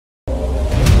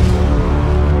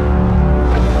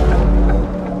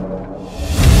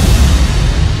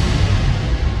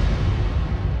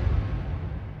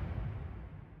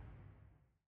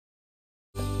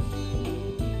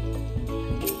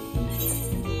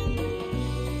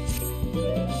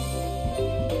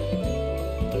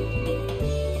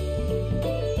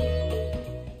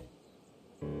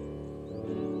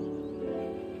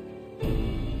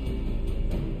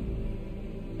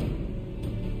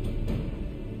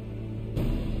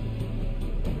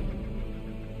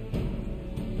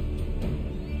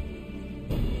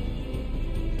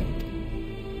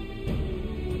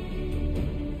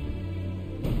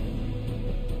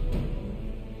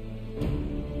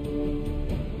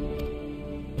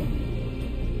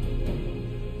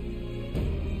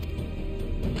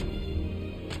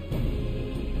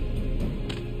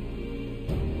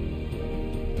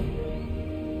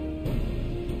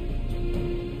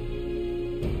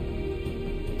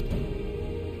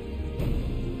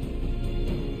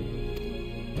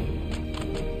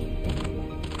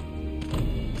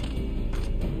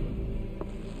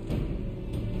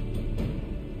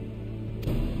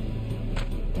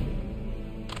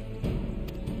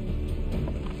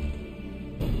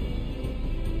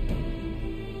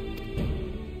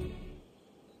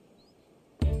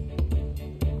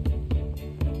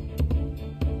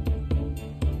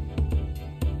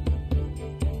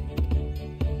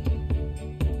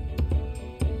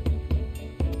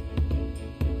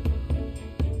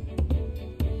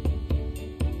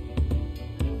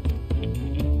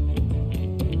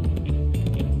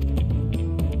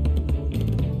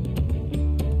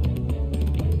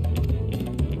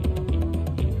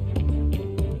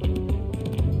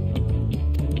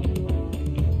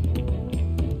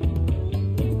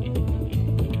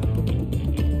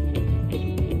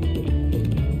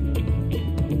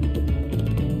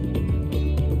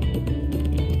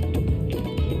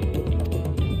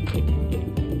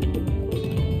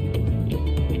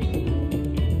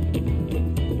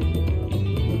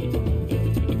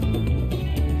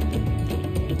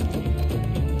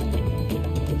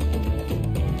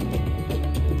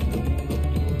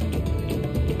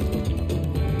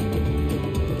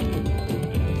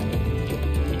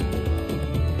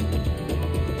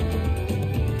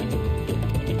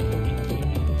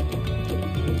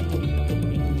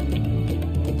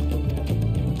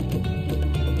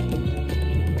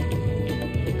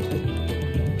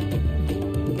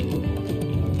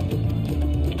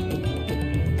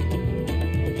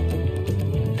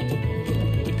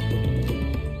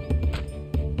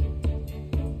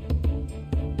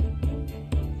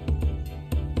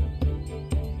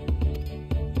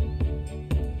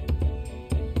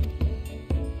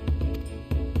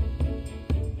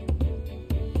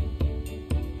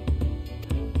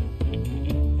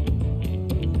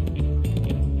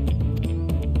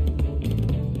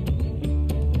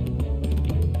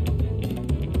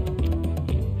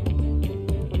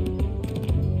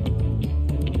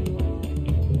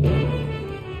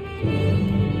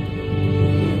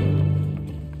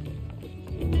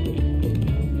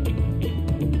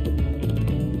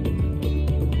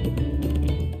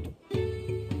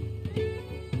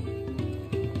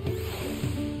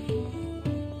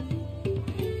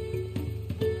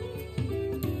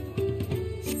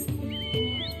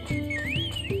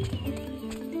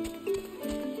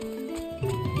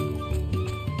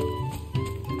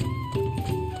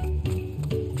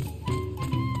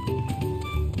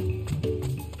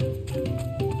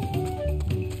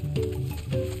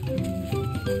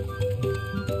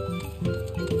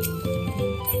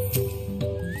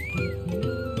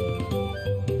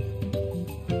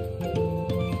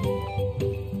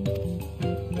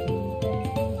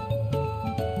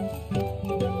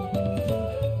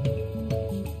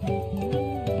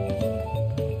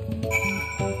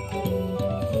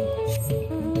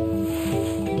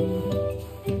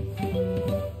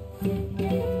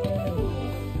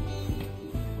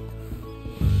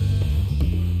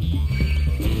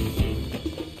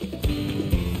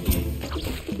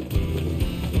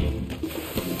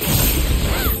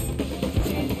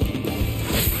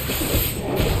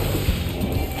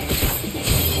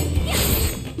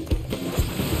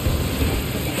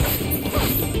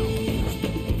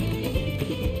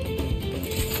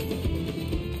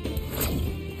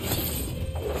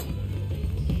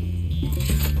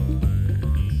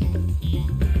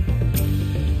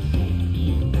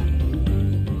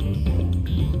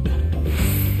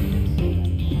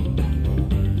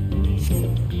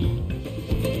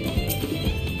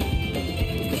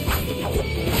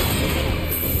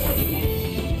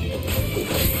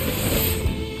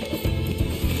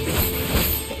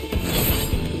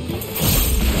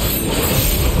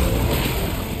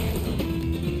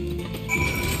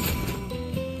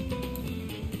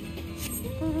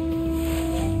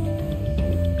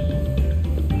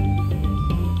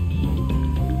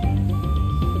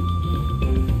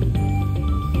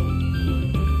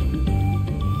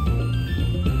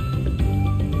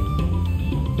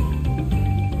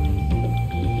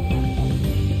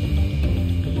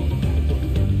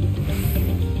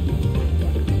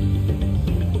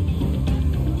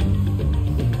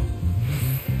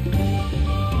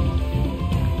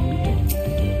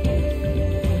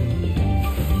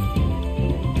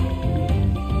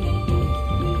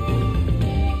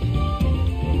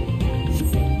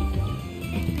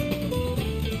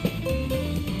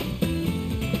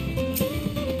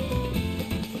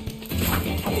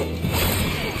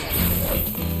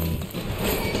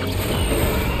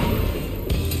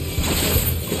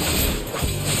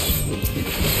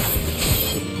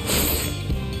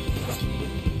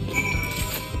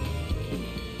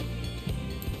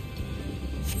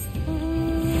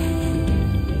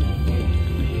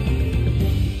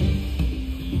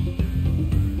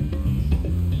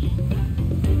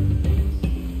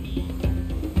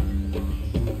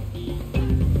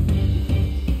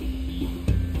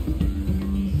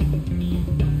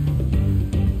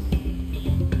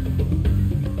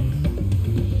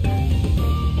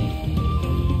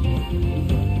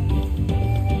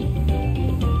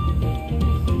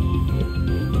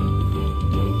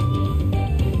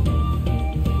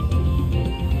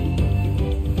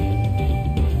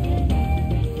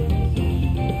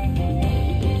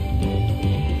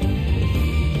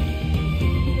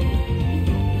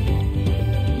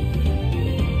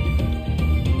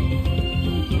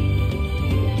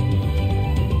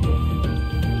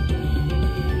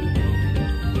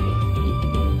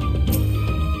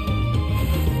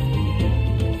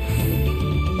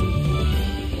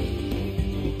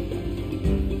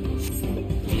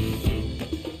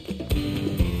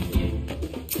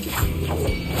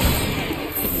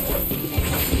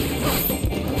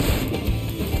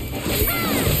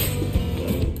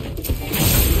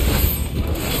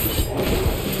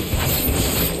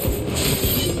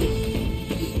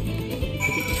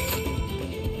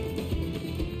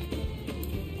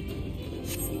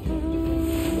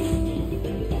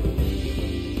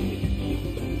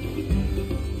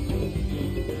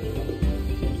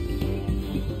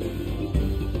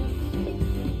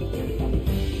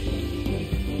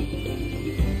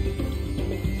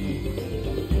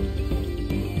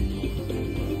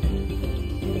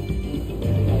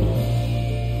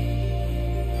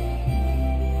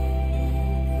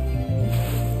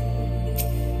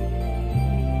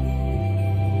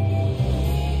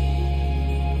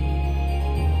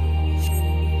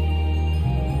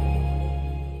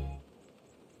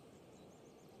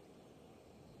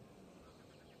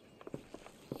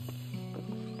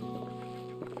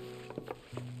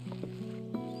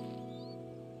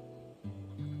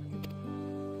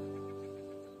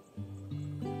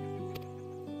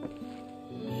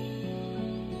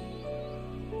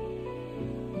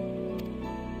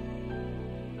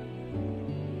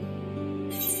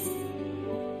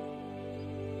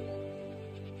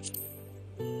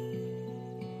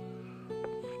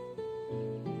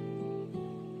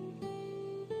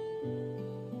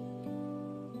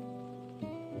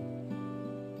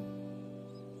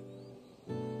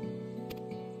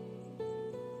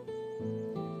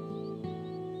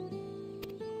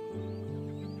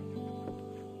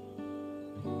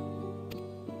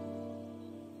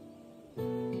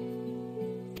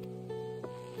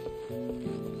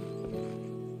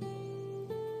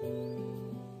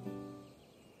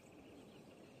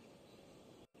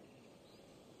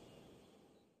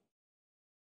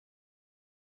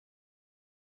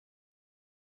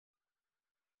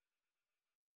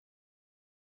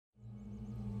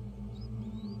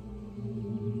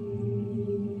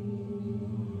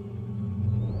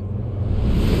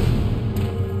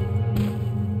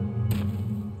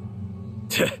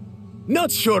Not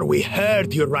sure we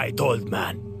heard you right, old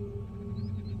man.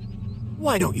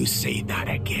 Why don't you say that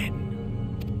again?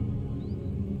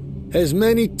 As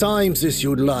many times as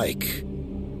you'd like.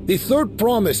 The third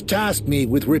promise tasked me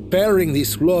with repairing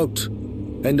this float,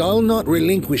 and I'll not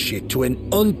relinquish it to an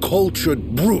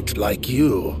uncultured brute like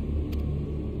you.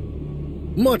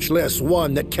 Much less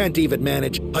one that can't even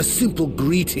manage a simple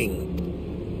greeting.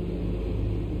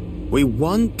 We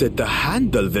wanted to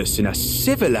handle this in a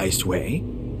civilized way,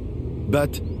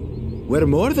 but we're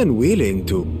more than willing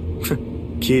to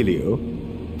kill you.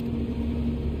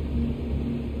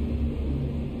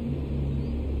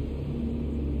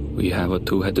 We have a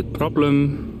two-headed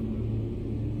problem.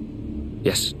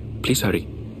 Yes, please hurry.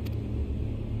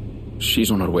 She's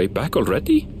on her way back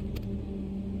already?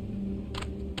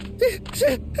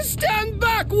 Stand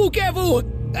back, Wukevu!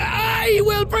 I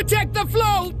will protect the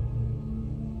float!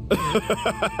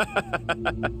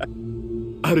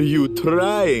 Are you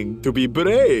trying to be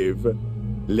brave,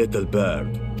 little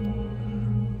bird?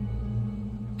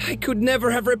 I could never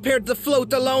have repaired the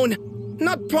float alone.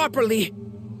 Not properly.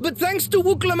 But thanks to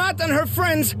Wuklamat and her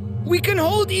friends, we can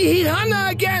hold Ihihana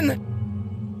again!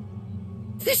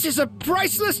 This is a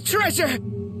priceless treasure!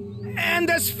 And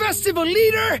as festival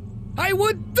leader, I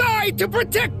would die to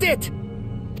protect it!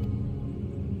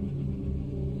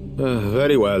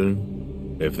 Very well,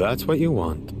 if that's what you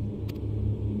want.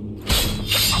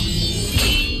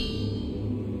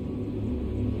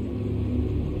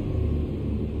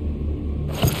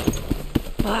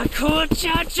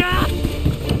 Cha-cha!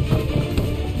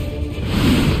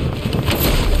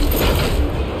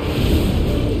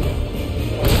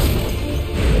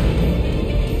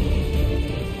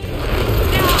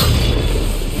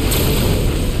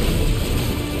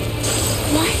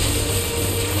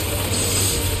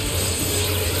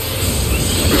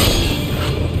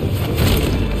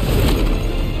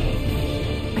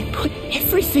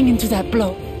 Into that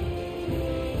blow.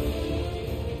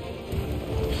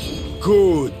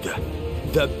 Good.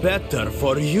 The better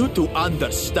for you to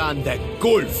understand the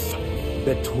gulf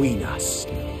between us.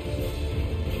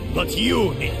 But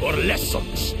you need more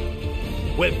lessons.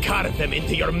 We'll carve them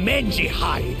into your mangy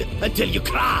hide until you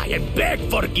cry and beg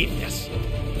forgiveness.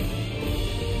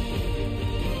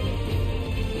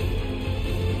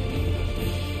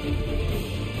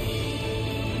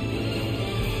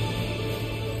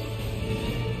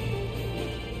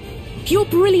 Your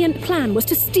brilliant plan was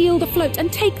to steal the float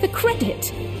and take the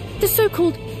credit. The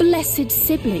so-called blessed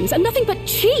siblings are nothing but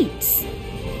cheats.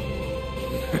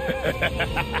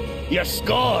 Your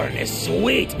scorn is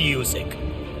sweet music.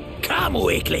 Come,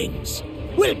 weaklings.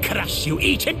 We'll crush you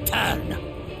each in turn.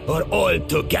 Or all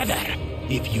together,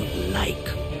 if you like.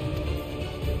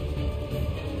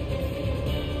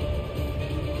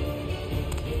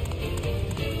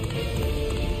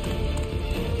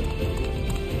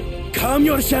 Calm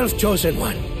yourself, Chosen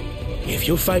One. If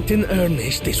you fight in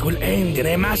earnest, this will end in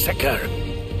a massacre.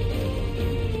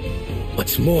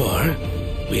 What's more,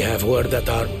 we have word that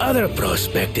our other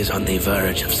prospect is on the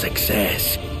verge of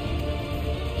success.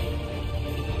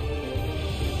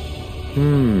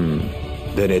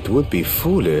 Then it would be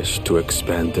foolish to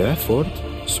expend effort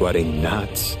sweating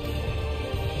nuts.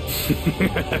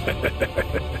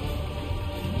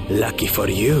 Lucky for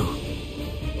you.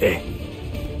 Eh?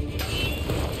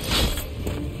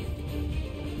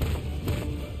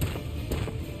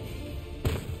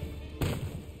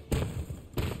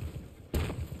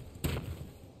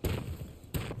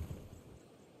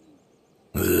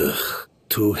 Ugh,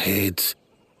 two heads.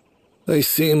 I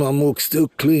see Mamuk still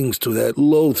clings to that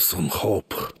loathsome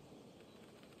hope.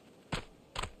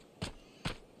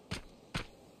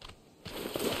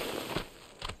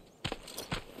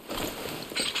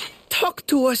 Talk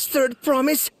to us, Third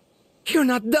Promise. You're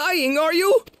not dying, are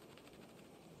you?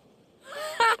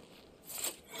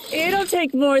 It'll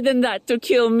take more than that to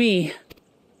kill me.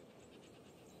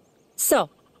 So,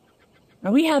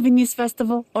 are we having this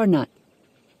festival or not?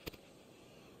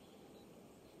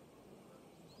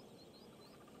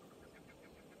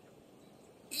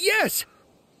 Yes!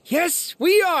 Yes,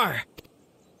 we are!